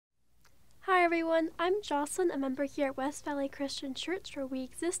Hi everyone, I'm Jocelyn, a member here at West Valley Christian Church, where we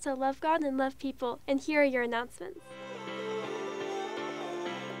exist to love God and love people, and here are your announcements.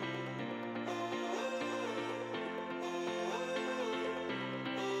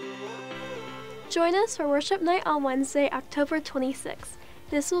 Join us for worship night on Wednesday, October 26th.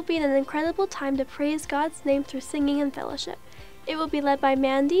 This will be an incredible time to praise God's name through singing and fellowship. It will be led by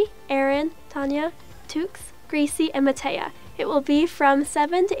Mandy, Aaron, Tanya, Tukes, Gracie, and Matea. It will be from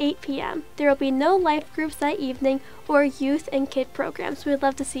 7 to 8 p.m. There will be no life groups that evening or youth and kid programs. We would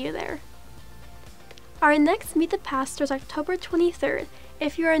love to see you there. Our next Meet the Pastor is October 23rd.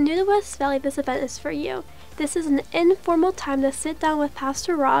 If you are new to West Valley, this event is for you. This is an informal time to sit down with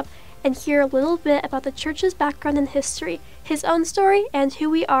Pastor Rob and hear a little bit about the church's background and history, his own story, and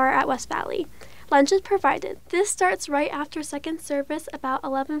who we are at West Valley. Lunch is provided. This starts right after second service, about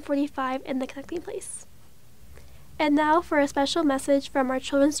 11:45 in the connecting place. And now for a special message from our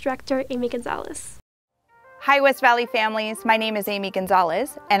children's director, Amy Gonzalez. Hi West Valley families, my name is Amy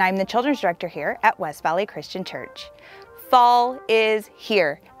Gonzalez and I'm the children's director here at West Valley Christian Church. Fall is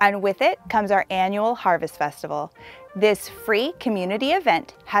here and with it comes our annual Harvest Festival. This free community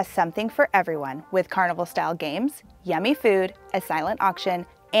event has something for everyone with carnival-style games, yummy food, a silent auction,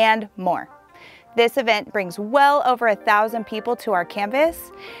 and more. This event brings well over 1,000 people to our campus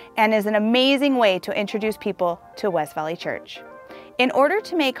and is an amazing way to introduce people to West Valley Church. In order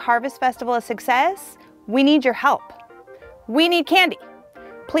to make Harvest Festival a success, we need your help. We need candy.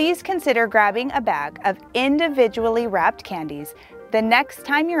 Please consider grabbing a bag of individually wrapped candies the next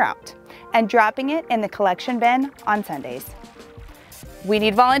time you're out and dropping it in the collection bin on Sundays. We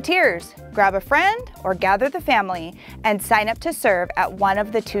need volunteers. Grab a friend or gather the family and sign up to serve at one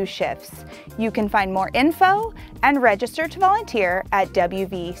of the 2 shifts. You can find more info and register to volunteer at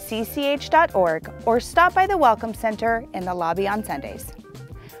wvcch.org or stop by the Welcome Center in the lobby on Sundays.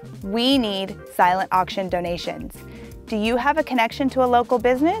 We need silent auction donations. Do you have a connection to a local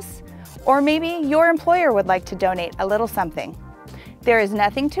business? Or maybe your employer would like to donate a little something. There is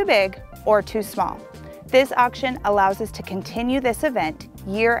nothing too big or too small. This auction allows us to continue this event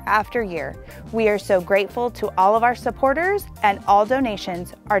year after year. We are so grateful to all of our supporters and all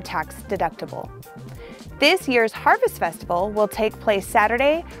donations are tax deductible. This year's Harvest Festival will take place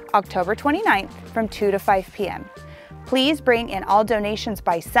Saturday, October 29th from 2 to 5 p.m. Please bring in all donations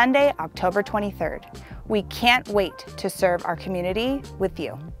by Sunday, October 23rd. We can't wait to serve our community with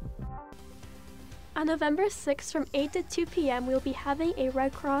you. On November 6th from 8 to 2 p.m. we will be having a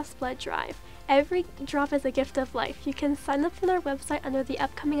Red Cross blood drive. Every drop is a gift of life. You can sign up on our website under the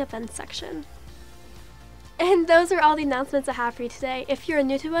upcoming events section. And those are all the announcements I have for you today. If you're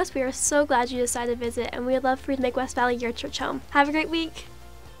new to us, we are so glad you decided to visit and we would love for you to make West Valley your church home. Have a great week!